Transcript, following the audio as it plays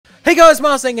Hey guys,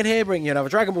 Mars Thinking here, bringing you another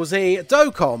Dragon Ball Z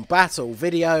Dokkan battle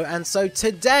video. And so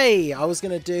today I was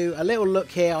going to do a little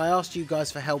look here. I asked you guys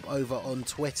for help over on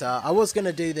Twitter. I was going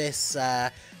to do this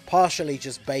partially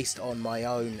just based on my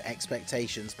own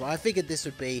expectations, but I figured this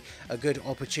would be a good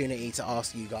opportunity to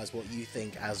ask you guys what you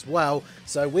think as well.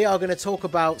 So we are going to talk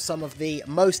about some of the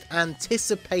most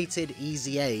anticipated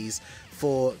EZA'S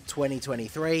for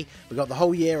 2023. We've got the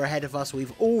whole year ahead of us.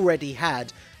 We've already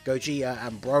had Gogeta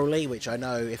and Broly, which I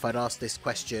know if I'd asked this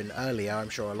question earlier, I'm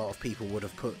sure a lot of people would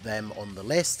have put them on the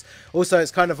list. Also,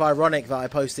 it's kind of ironic that I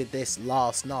posted this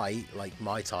last night, like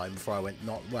my time, before I went,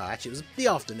 well, actually it was the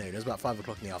afternoon, it was about 5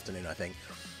 o'clock in the afternoon, I think.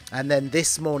 And then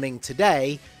this morning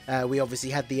today, we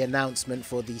obviously had the announcement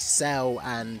for the Cell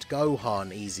and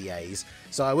Gohan EZA'S,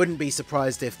 so I wouldn't be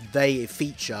surprised if they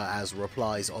feature as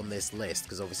replies on this list,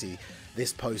 because obviously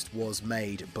this post was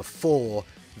made before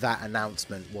that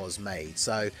announcement was made.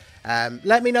 So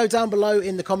let me know down below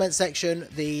in the comment section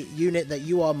the unit that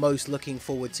you are most looking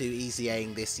forward to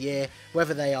EZAing this year,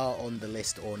 whether they are on the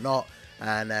list or not.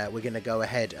 And we're going to go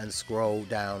ahead and scroll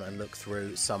down and look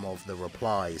through some of the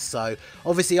replies. So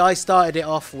obviously I started it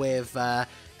off with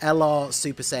LR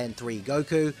Super Saiyan 3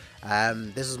 Goku.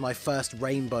 This was my first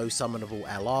Rainbow Summonable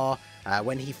LR.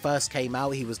 When he first came out,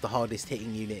 he was the hardest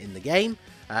hitting unit in the game.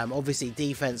 Obviously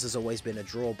defense has always been a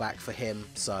drawback for him,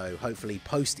 so hopefully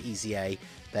post EZA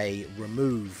they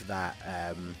remove that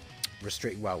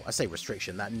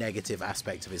restriction, that negative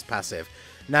aspect of his passive.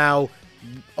 Now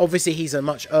obviously he's a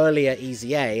much earlier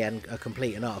EZA and a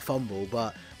complete and utter fumble,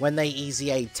 but when they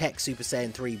EZA'd Tech Super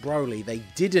Saiyan 3 Broly, they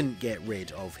didn't get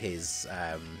rid of his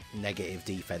negative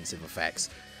defensive effects.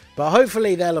 But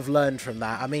hopefully they'll have learned from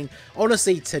that. I mean,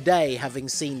 honestly, today, having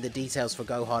seen the details for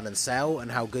Gohan and Cell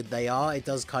and how good they are, it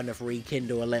does kind of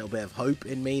rekindle a little bit of hope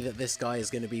in me that this guy is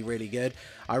going to be really good.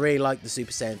 I really like the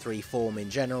Super Saiyan 3 form in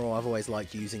general. I've always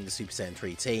liked using the Super Saiyan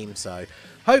 3 team, so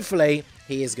hopefully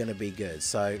he is going to be good.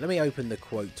 So let me open the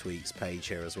quote tweets page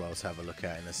here as well to have a look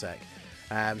at in a sec.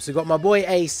 So we've got my boy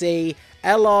AC,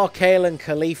 LR, Kale and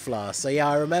Caulifla. So yeah,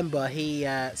 I remember he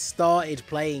started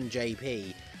playing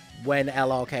JP when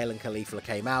LR, Kale and Caulifla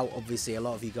came out. Obviously, a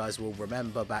lot of you guys will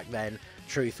remember back then,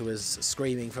 Truth was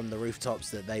screaming from the rooftops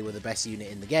that they were the best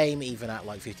unit in the game, even at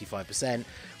like 55%,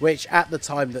 which at the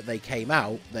time that they came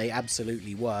out, they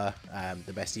absolutely were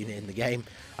the best unit in the game.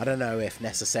 I don't know if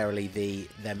necessarily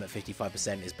them at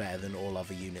 55% is better than all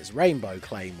other units. Rainbow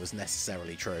claim was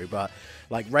necessarily true, but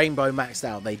like Rainbow maxed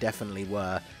out, they definitely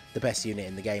were the best unit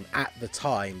in the game at the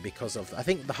time because of, I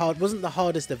think wasn't the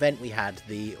hardest event we had,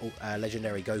 the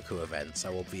Legendary Goku event,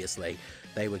 so obviously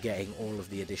they were getting all of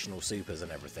the additional supers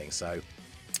and everything, so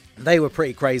they were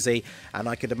pretty crazy, and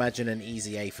I could imagine an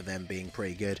EZA for them being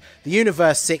pretty good. The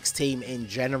Universe 6 team in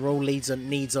general needs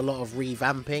a lot of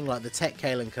revamping. Like the Tech,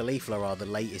 Kale and Caulifla are the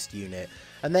latest unit,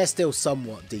 and they're still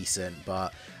somewhat decent,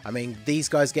 but I mean, these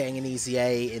guys getting an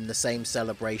EZA in the same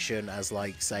celebration as,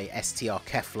 like, say, STR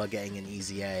Kefla getting an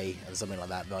EZA and something like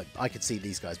that, like, I could see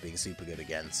these guys being super good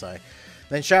again. So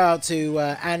then shout out to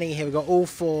Annie here. We've got all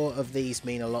 4 of these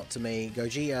mean a lot to me.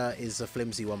 Gogeta is a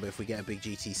flimsy one, but if we get a big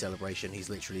GT celebration, he's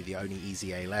literally the only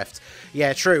EZA left.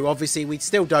 Yeah, true. Obviously, we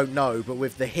still don't know, but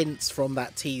with the hints from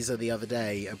that teaser the other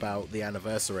day about the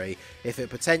anniversary, if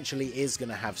it potentially is going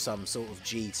to have some sort of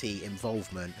GT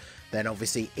involvement, then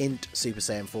obviously Int Super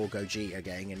Saiyan 4 Gogeta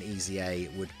getting an EZA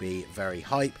would be very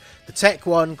hype. The Tech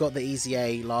one got the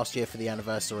EZA last year for the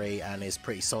anniversary and is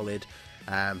pretty solid.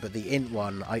 But the Int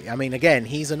one, I mean, again,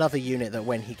 he's another unit that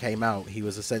when he came out, he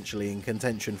was essentially in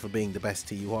contention for being the best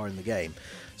TUR in the game.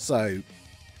 So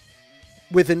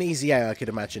with an EZA, I could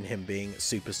imagine him being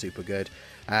super, super good.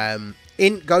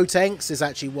 Int Gotenks is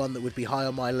actually one that would be high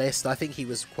on my list. I think he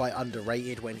was quite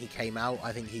underrated when he came out.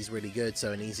 I think he's really good,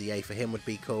 so an EZA for him would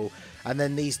be cool. And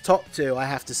then these top 2, I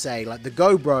have to say, like the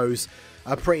Go Bros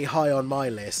are pretty high on my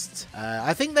list.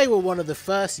 I think they were one of the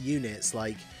first units,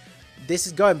 like, this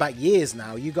is going back years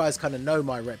now. You guys kind of know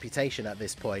my reputation at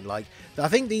this point. Like, I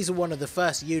think these are one of the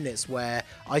first units where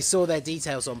I saw their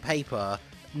details on paper,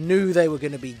 knew they were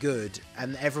going to be good,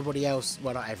 and everybody else,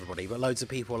 well, not everybody, but loads of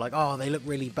people were like, oh, they look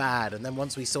really bad. And then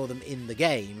once we saw them in the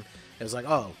game, it was like,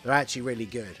 oh, they're actually really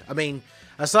good. I mean,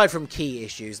 aside from key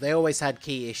issues, they always had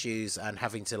key issues and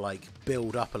having to, like,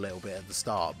 build up a little bit at the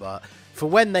start. But for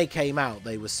when they came out,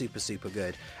 they were super, super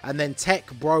good. And then Tech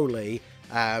Broly,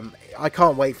 I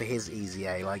can't wait for his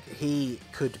EZA. Like, he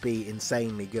could be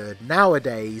insanely good.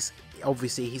 Nowadays,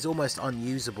 obviously, he's almost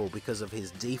unusable because of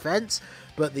his defense,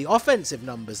 but the offensive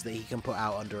numbers that he can put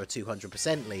out under a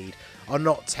 200% lead are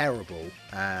not terrible.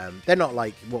 They're not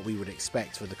like what we would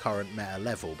expect for the current meta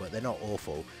level, but they're not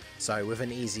awful. So with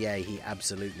an EZA, he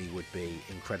absolutely would be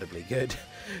incredibly good.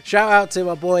 Shout out to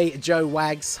our boy Joe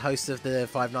Wags, host of the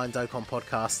 5-9 Dokkan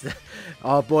podcast,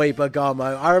 our boy Bergamo.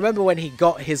 I remember when he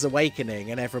got his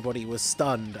awakening and everybody was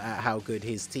stunned at how good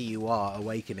his TUR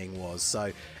awakening was.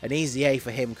 So an EZA for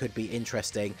him could be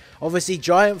interesting. Obviously,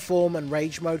 Giant Form and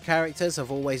Rage Mode characters have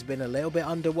always been a little bit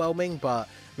underwhelming, but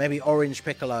maybe Orange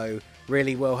Piccolo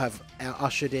really will have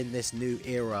ushered in this new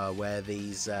era where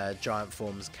these giant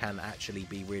forms can actually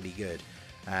be really good.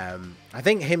 I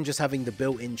think him just having the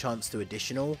built-in chance to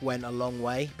additional went a long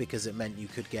way, because it meant you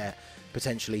could get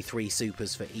potentially 3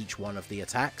 supers for each one of the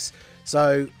attacks.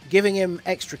 So giving him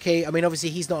extra ki, I mean obviously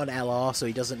he's not an LR, so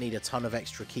he doesn't need a ton of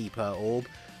extra ki per orb,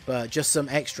 but just some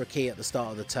extra ki at the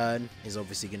start of the turn is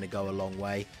obviously going to go a long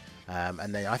way.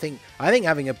 And then I think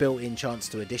having a built-in chance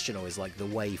to additional is like the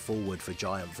way forward for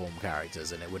giant form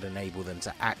characters, and it would enable them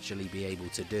to actually be able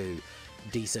to do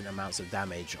decent amounts of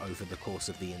damage over the course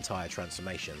of the entire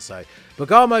transformation. So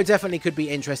Bergamo definitely could be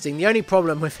interesting. The only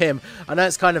problem with him, I know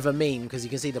it's kind of a meme because you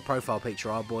can see the profile picture,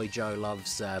 our boy Joe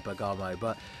loves Bergamo,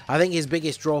 but I think his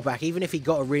biggest drawback, even if he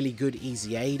got a really good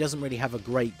EZA, he doesn't really have a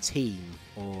great team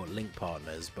or link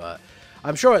partners. But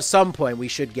I'm sure at some point we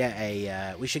should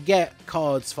get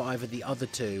cards for either the other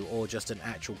two or just an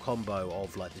actual combo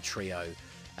of like the trio,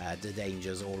 the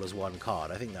dangers all as one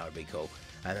card. I think that would be cool.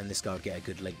 And then this guy would get a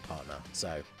good link partner.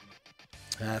 So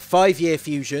 5-year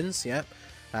fusions, yeah.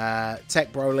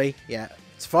 Tech Broly, yeah.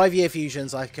 It's 5-year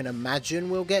fusions I can imagine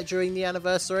we'll get during the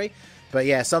anniversary. But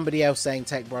yeah, somebody else saying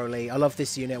Tech Broly, I love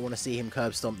this unit, I want to see him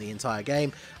curb stomp the entire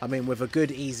game. I mean, with a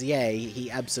good EZA, he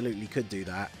absolutely could do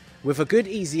that. With a good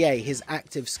EZA, his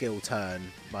active skill turn,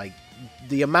 like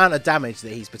the amount of damage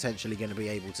that he's potentially going to be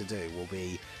able to do will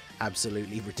be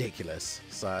absolutely ridiculous.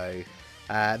 So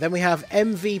then we have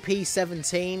MVP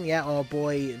 17, yeah, our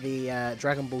boy, the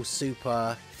Dragon Ball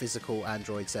Super Physical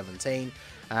Android 17.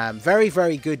 Very,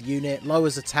 very good unit,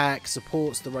 lowers attack,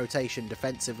 supports the rotation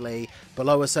defensively,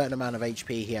 below a certain amount of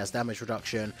HP he has damage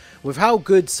reduction. With how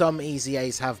good some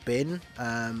EZAs have been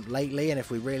lately, and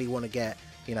if we really want to get,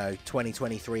 you know,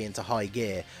 2023 into high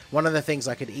gear, one of the things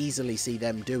I could easily see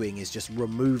them doing is just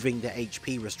removing the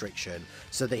HP restriction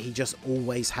so that he just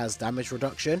always has damage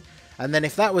reduction. And then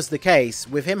if that was the case,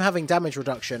 with him having damage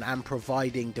reduction and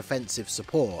providing defensive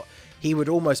support, he would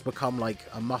almost become like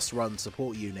a must-run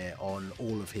support unit on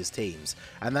all of his teams.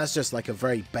 And that's just like a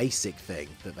very basic thing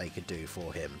that they could do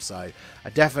for him. So I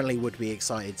definitely would be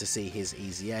excited to see his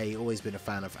EZA. Always been a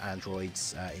fan of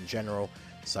androids in general.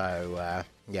 So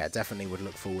yeah, definitely would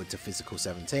look forward to Physical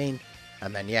 17.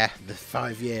 And then yeah, the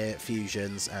 5-year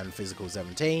fusions and Physical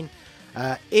 17.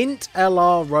 Int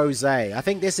LR Rose. I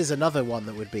think this is another one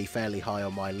that would be fairly high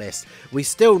on my list. We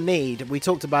still need, we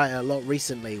talked about it a lot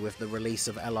recently with the release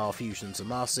of LR Fusion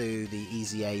Zamasu, the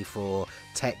EZA for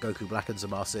Tech Goku Black and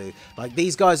Zamasu. Like,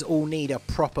 these guys all need a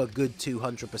proper good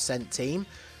 200% team.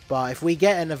 But if we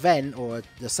get an event or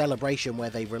a celebration where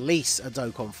they release a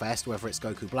Dokkan Fest, whether it's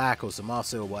Goku Black or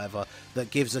Zamasu or whatever, that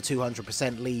gives a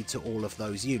 200% lead to all of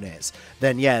those units,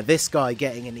 then yeah, this guy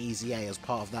getting an EZA as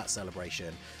part of that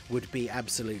celebration would be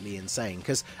absolutely insane.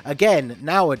 Because again,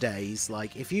 nowadays,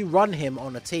 like, if you run him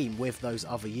on a team with those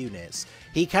other units,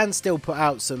 he can still put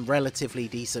out some relatively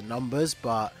decent numbers,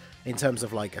 but in terms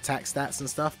of like attack stats and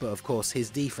stuff, but of course his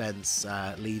defense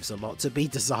leaves a lot to be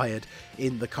desired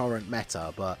in the current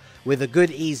meta. But with a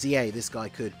good EZA, this guy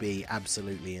could be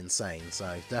absolutely insane,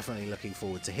 so definitely looking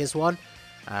forward to his one.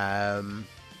 LR,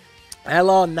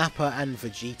 Nappa and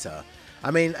Vegeta. I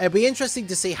mean, it'd be interesting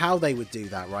to see how they would do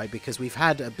that, right? Because we've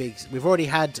already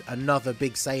had another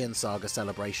big Saiyan Saga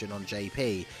celebration on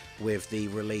JP with the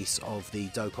release of the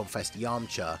Dokkan Fest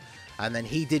Yamcha. And then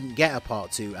he didn't get a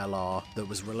Part 2 LR that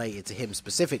was related to him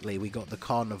specifically. We got the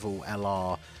Carnival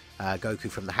LR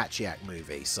Goku from the Hachiak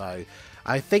movie. So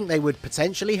I think they would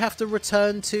potentially have to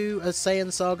return to a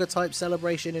Saiyan Saga type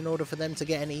celebration in order for them to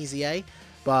get an EZA.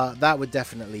 But that would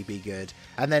definitely be good.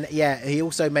 And then, yeah, he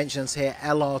also mentions here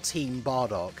LR Team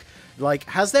Bardock. Like,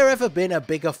 has there ever been a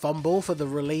bigger fumble for the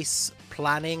release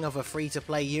planning of a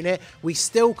free-to-play unit? We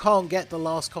still can't get the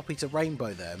last copy to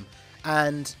rainbow them.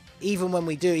 And even when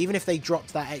we do, even if they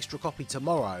dropped that extra copy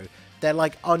tomorrow, they're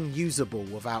like unusable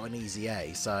without an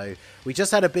EZA. So we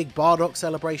just had a big Bardock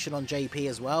celebration on JP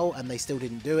as well, and they still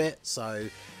didn't do it. So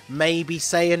maybe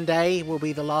Saiyan Day will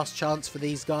be the last chance for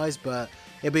these guys, but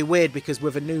it'd be weird because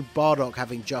with a new Bardock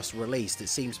having just released, it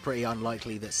seems pretty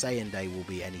unlikely that Saiyan Day will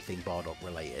be anything Bardock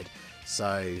related.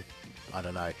 So I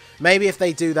don't know. Maybe if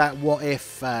they do that what if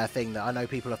thing that I know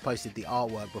people have posted the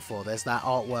artwork before. There's that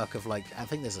artwork of like, I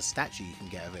think there's a statue you can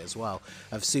get of it as well,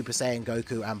 of Super Saiyan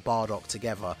Goku and Bardock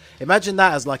together. Imagine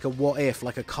that as like a what if,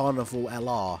 like a carnival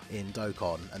LR in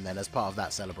Dokkan, and then as part of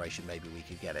that celebration maybe we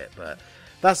could get it. But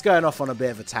that's going off on a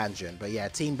bit of a tangent. But yeah,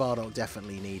 Team Bardock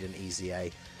definitely need an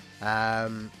EZA.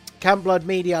 Camp Blood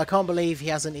Media, I can't believe he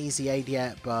hasn't EZA'd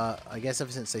yet, but I guess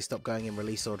ever since they stopped going in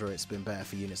release order, it's been better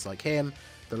for units like him.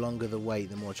 The longer the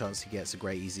wait, the more chance he gets a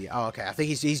great EZA. Oh, okay, I think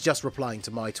he's just replying to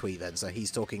my tweet then, so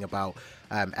he's talking about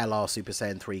LR Super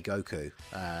Saiyan 3 Goku.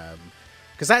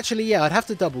 Because actually, yeah, I'd have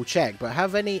to double check, but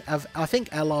have any of, I think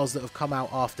LRs that have come out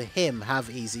after him have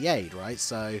EZA'd, right?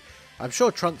 So I'm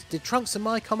sure did Trunks and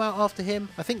Mai come out after him?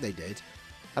 I think they did.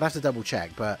 I'd have to double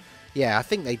check, but yeah, I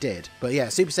think they did. But yeah,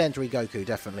 Super Saiyan 3 Goku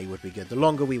definitely would be good. The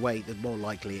longer we wait, the more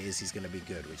likely it is he's going to be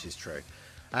good, which is true.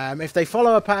 If they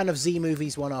follow a pattern of Z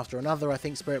movies one after another, I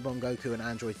think Spirit Bomb Goku and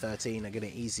Android 13 are going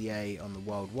to EZA on the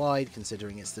worldwide,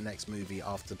 considering it's the next movie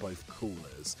after both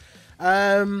coolers.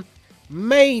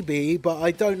 Maybe, but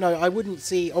I don't know. I wouldn't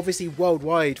see, obviously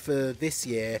worldwide for this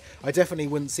year, I definitely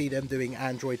wouldn't see them doing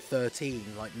Android 13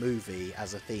 like movie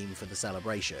as a theme for the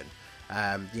celebration.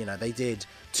 You know, they did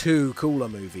 2 cooler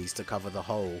movies to cover the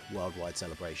whole worldwide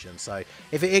celebration. So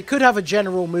if it could have a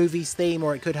general movies theme,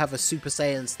 or it could have a Super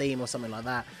Saiyans theme or something like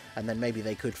that, and then maybe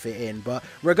they could fit in. But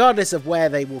regardless of where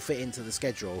they will fit into the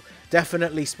schedule,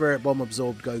 definitely Spirit Bomb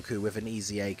Absorbed Goku with an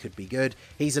EZA could be good.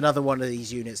 He's another one of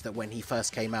these units that when he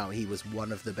first came out, he was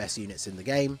one of the best units in the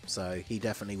game, so he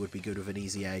definitely would be good with an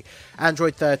EZA.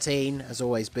 Android 13 has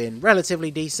always been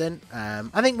relatively decent.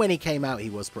 I think when he came out, he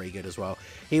was pretty good as well.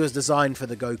 He was designed for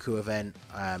the Goku event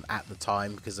at the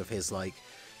time because of his like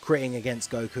critting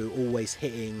against Goku, always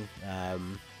hitting,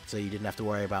 so you didn't have to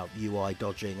worry about UI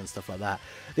dodging and stuff like that.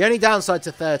 The only downside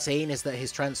to 13 is that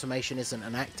his transformation isn't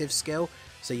an active skill,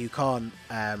 so you can't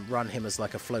run him as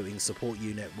like a floating support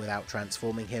unit without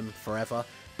transforming him forever.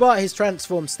 But his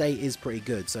transform state is pretty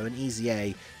good, so an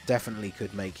EZA definitely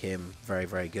could make him very,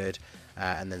 very good.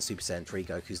 And then Super Saiyan 3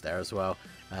 Goku's there as well.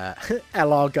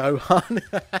 LR Gohan.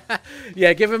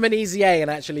 Yeah, give him an EZA and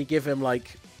actually give him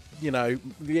like, you know,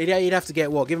 you'd have to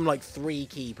get what? Give him like 3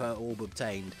 ki per orb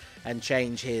obtained and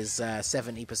change his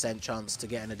 70% chance to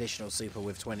get an additional super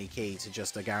with 20 ki to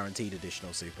just a guaranteed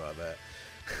additional super, but...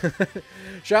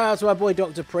 Shout out to our boy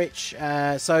Dr.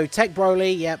 Pritch. So Tech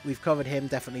Broly, yep, we've covered him,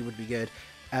 definitely would be good.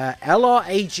 LR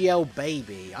AGL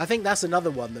Baby, I think that's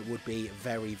another one that would be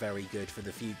very, very good for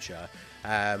the future.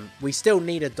 We still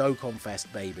need a Dokkan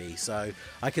Fest baby, so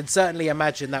I can certainly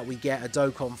imagine that we get a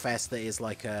Dokkan Fest that is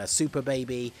like a Super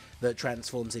Baby that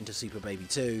transforms into Super Baby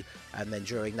 2, and then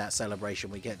during that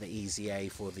celebration we get the EZA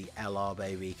for the LR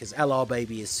Baby, because LR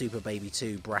Baby is Super Baby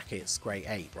 2 brackets Grade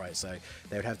 8, right? So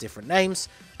they would have different names,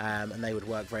 and they would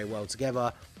work very well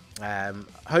together.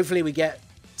 Hopefully we get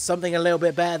something a little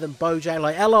bit better than Bojack.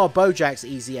 Like LR Bojack's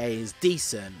EZA is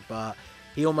decent, but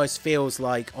he almost feels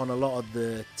like on a lot of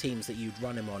the teams that you'd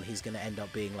run him on, he's going to end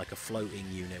up being like a floating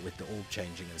unit with the orb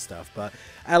changing and stuff. But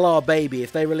LR Baby,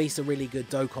 if they release a really good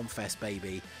Dokkan Fest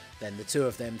baby, then the 2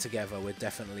 of them together would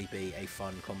definitely be a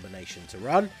fun combination to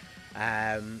run.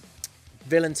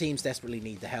 Villain teams desperately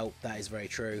need the help, that is very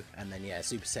true. And then yeah,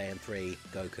 Super Saiyan 3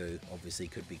 Goku obviously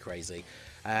could be crazy.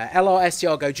 LR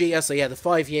STR Gogeta, so yeah, the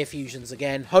 5-year fusions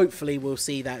again. Hopefully we'll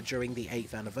see that during the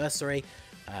 8th anniversary.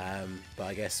 But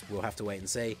I guess we'll have to wait and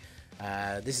see.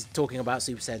 This is talking about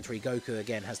Super Saiyan 3 Goku,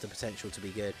 again, has the potential to be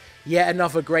good. Yet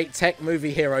another great tech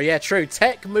movie hero. Yeah, true.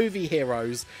 Tech movie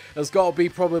heroes has got to be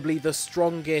probably the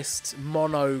strongest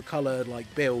mono-coloured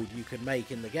like build you could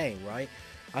make in the game, right?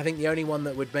 I think the only one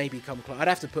that would maybe come close, I'd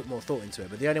have to put more thought into it,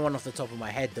 but the only one off the top of my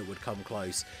head that would come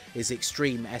close is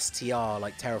Extreme STR,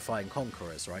 like Terrifying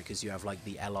Conquerors, right? Because you have like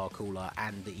the LR cooler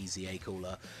and the EZA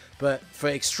cooler. But for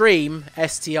Extreme,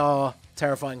 STR,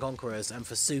 Terrifying Conquerors, and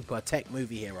for Super Tech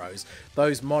Movie Heroes,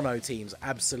 those mono teams,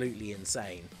 absolutely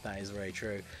insane. That is very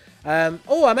true.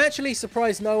 Oh, I'm actually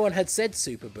surprised no one had said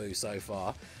Super Boo so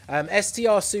far.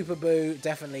 STR Super Boo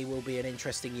definitely will be an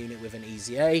interesting unit with an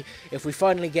EZA. If we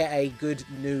finally get a good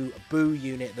new Boo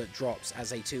unit that drops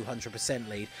as a 200%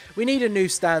 lead, we need a new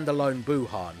standalone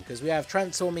Boo-Han, because we have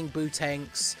transforming Boo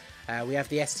tanks. We have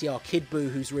the STR Kid Boo,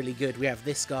 who's really good. We have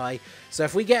this guy. So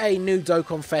if we get a new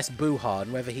Dokkan Fest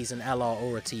Boo-Han, whether he's an LR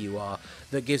or a TUR,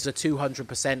 that gives a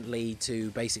 200% lead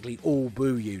to basically all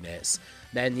Boo units,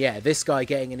 then yeah, this guy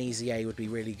getting an EZA would be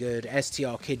really good.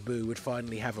 STR Kid Boo would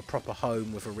finally have a proper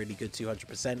home with a really good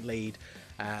 200% lead.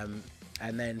 And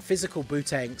then physical Boo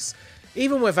tanks.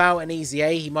 even without an EZA,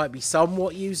 he might be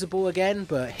somewhat usable again,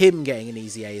 but him getting an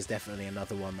EZA is definitely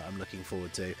another one that I'm looking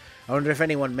forward to. I wonder if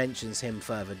anyone mentions him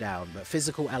further down, but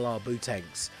Physical LR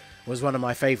Bootanks was one of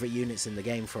my favourite units in the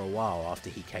game for a while after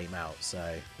he came out,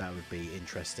 so that would be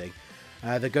interesting.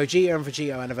 The Gogeta and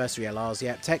Vegito Anniversary LRs,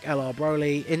 yep, Tech LR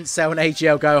Broly, Int Cell and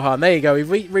AGL Gohan. There you go,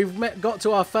 we've got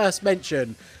to our first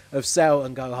mention of Cell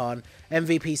and Gohan.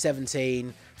 MVP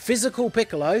 17. Physical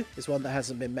Piccolo is one that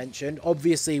hasn't been mentioned.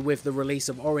 Obviously, with the release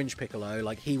of Orange Piccolo,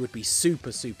 like, he would be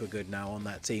super, super good now on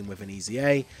that team with an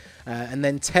EZA. And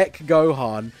then Tech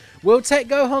Gohan. Will Tech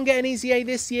Gohan get an EZA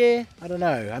this year? I don't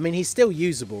know. I mean, he's still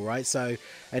usable, right? So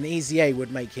an EZA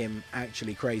would make him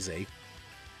actually crazy.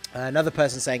 Another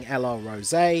person saying LR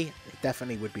Rose. It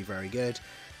definitely would be very good.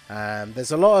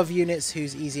 There's a lot of units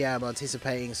whose EZA I'm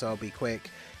anticipating, so I'll be quick.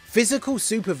 Physical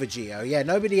Super Vegito. Yeah,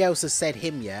 nobody else has said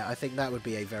him yet. I think that would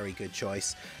be a very good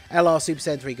choice. LR Super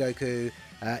Saiyan 3 Goku.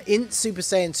 Int Super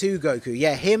Saiyan 2 Goku.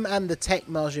 Yeah, him and the Tech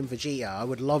Majin Vegeta. I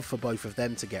would love for both of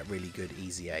them to get really good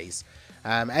EZAs.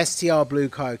 STR Blue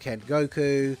Kaioken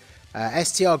Goku.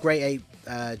 STR Great Ape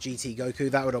GT Goku.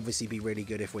 That would obviously be really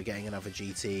good if we're getting another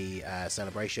GT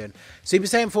celebration. Super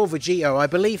Saiyan 4 Vegito. I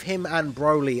believe him and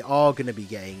Broly are going to be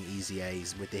getting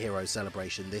EZAs with the Hero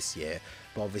Celebration this year.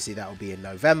 But obviously that will be in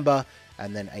November.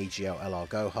 And then AGL LR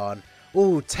Gohan.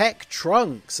 Oh, Tech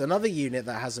Trunks. Another unit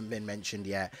that hasn't been mentioned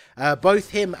yet. Both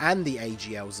him and the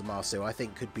AGL Zamasu I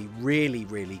think could be really,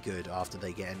 really good after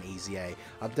they get an EZA.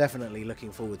 I'm definitely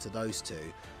looking forward to those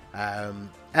two.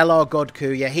 LR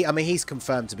Godku, yeah, he's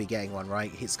confirmed to be getting one,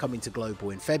 right? It's coming to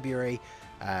Global in February.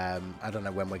 I don't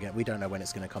know when we don't know when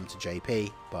it's going to come to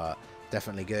JP, but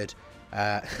definitely good.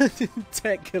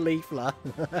 Tech Caulifla.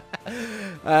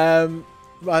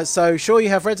 So sure, you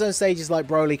have red zone stages like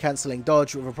Broly cancelling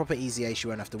dodge. With a proper EZA, you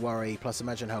won't have to worry. Plus,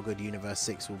 imagine how good Universe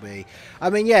 6 will be. I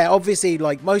mean, yeah, obviously,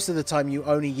 like, most of the time you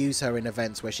only use her in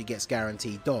events where she gets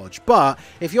guaranteed dodge. But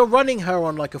if you're running her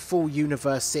on like a full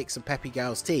Universe 6 and Peppy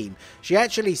Gal's team, she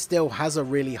actually still has a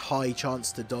really high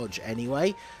chance to dodge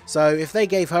anyway. So if they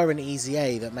gave her an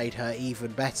EZA that made her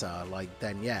even better, like,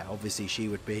 then yeah, obviously she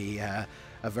would be a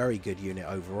very good unit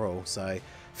overall. So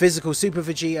Physical Super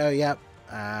Vegito, yep.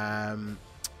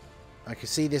 I can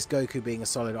see this Goku being a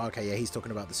solid... Okay, yeah, he's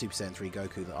talking about the Super Saiyan 3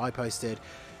 Goku that I posted.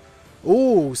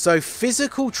 Ooh, so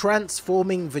Physical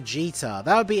Transforming Vegeta.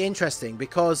 That would be interesting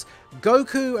because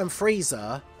Goku and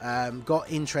Frieza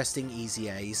got interesting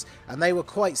EZAs, and they were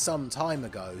quite some time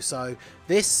ago. So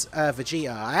this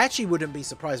Vegeta, I actually wouldn't be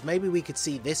surprised. Maybe we could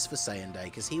see this for Saiyan Day,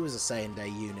 because he was a Saiyan Day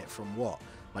unit from, what,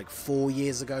 like 4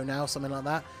 years ago now, something like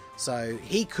that. So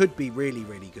he could be really,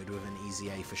 really good with an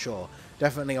EZA for sure.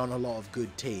 Definitely on a lot of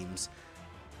good teams.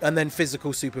 And then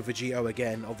Physical Super Vegito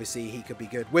again, obviously he could be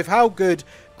good. With how good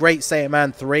Great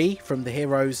Saiyaman 3 from the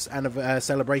Heroes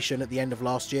celebration at the end of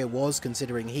last year was,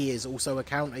 considering he is also a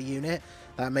counter unit,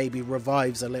 that maybe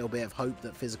revives a little bit of hope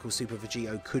that Physical Super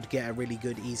Vegito could get a really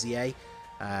good EZA.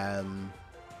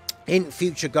 Int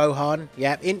Future Gohan.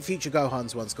 Yeah, Int Future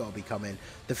Gohan's one's got to be coming.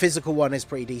 The physical one is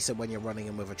pretty decent when you're running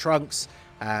him with a Trunks.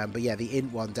 But yeah, the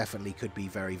Int one definitely could be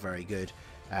very, very good.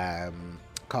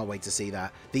 Can't wait to see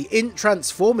that. The Int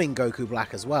Transforming Goku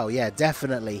Black as well. Yeah,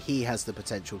 definitely he has the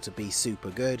potential to be super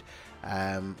good.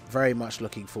 Very much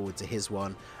looking forward to his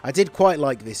one. I did quite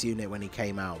like this unit when he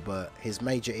came out, but his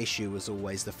major issue was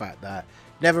always the fact that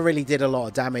never really did a lot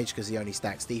of damage because he only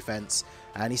stacks defense.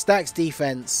 And he stacks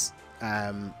defense...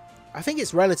 I think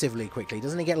it's relatively quickly.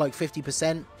 Doesn't he get like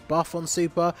 50% buff on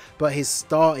super? But his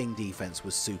starting defense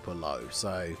was super low.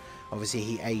 So obviously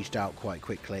he aged out quite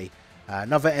quickly.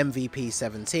 Another MVP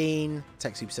 17.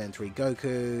 Tech Super Saiyan 3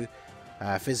 Goku.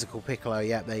 Physical Piccolo.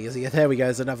 Yep, there we go.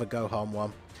 There's another Gohan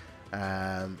one.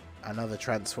 Another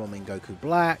Transforming Goku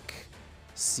Black.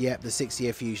 Yep, the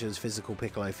 6-year fusions, Physical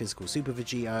Piccolo, Physical Super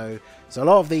Vegito. So a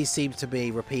lot of these seem to be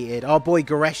repeated. Our boy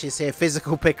Goresh is here.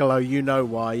 Physical Piccolo, you know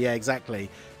why. Yeah, exactly.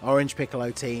 Orange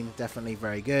Piccolo team, definitely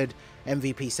very good.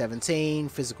 MVP 17,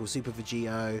 Physical Super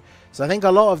Vegito. So I think a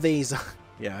lot of these...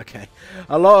 yeah, okay.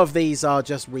 A lot of these are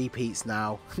just repeats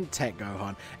now. Tech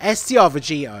Gohan. STR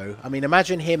Vegito. I mean,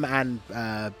 imagine him and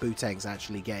Bootanks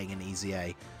actually getting an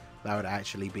EZA. That would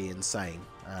actually be insane.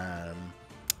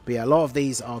 But yeah, a lot of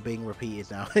these are being repeated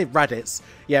now. Raditz.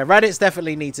 Yeah, Raditz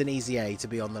definitely needs an EZA to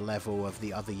be on the level of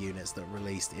the other units that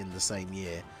released in the same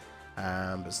year.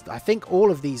 But I think all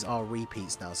of these are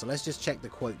repeats now. So let's just check the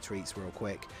quote tweets real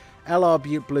quick.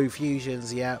 LR Blue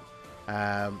Fusions, yep.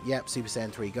 Yep, Super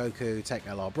Saiyan 3 Goku, Tech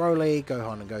LR Broly,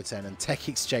 Gohan and Goten, and Tech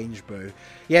Exchange Boo.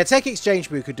 Yeah, Tech Exchange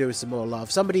Boo could do with some more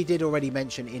love. Somebody did already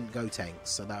mention Int Gotenks,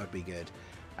 so that would be good.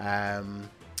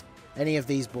 Any of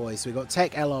these boys. So we've got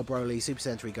Tech LR Broly, Super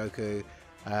Saiyan 3 Goku,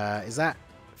 Is that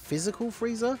physical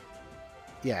Frieza?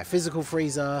 Yeah, physical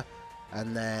Frieza.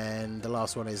 And then the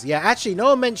last one is... Yeah, actually, no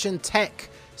one mentioned Tech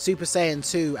Super Saiyan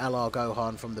 2 LR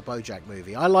Gohan from the BoJack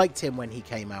movie. I liked him when he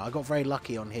came out. I got very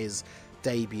lucky on his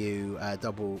debut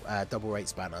double rate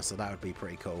spanner, so that would be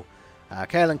pretty cool.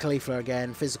 Kale and Caulifla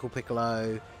again, physical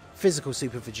Piccolo, physical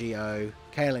Super Vegito,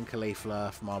 Kale and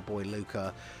Caulifla from our boy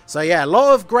Luca. So yeah, a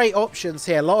lot of great options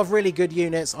here, a lot of really good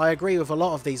units. I agree with a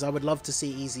lot of these. I would love to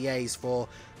see EZA's for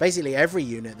basically every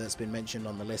unit that's been mentioned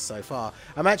on the list so far.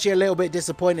 I'm actually a little bit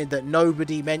disappointed that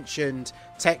nobody mentioned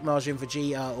Tech Majin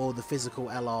Vegeta or the physical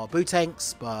LR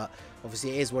Bootanks, but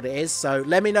obviously it is what it is. So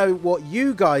let me know what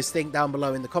you guys think down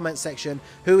below in the comments section.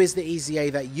 Who is the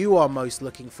EZA that you are most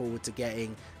looking forward to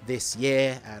getting this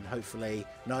year? And hopefully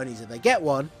not only do they get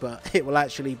one, but it will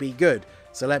actually be good.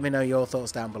 So let me know your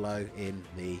thoughts down below in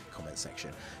the comments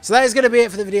section. So that is going to be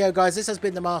it for the video, guys. This has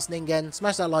been the Masked Ningen.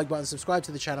 Smash that like button, subscribe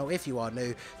to the channel if you are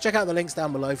new. Check out the links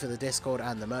down below for the Discord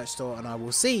and the merch store, and I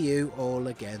will see you all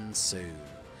again soon.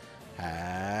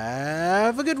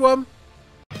 Have a good one.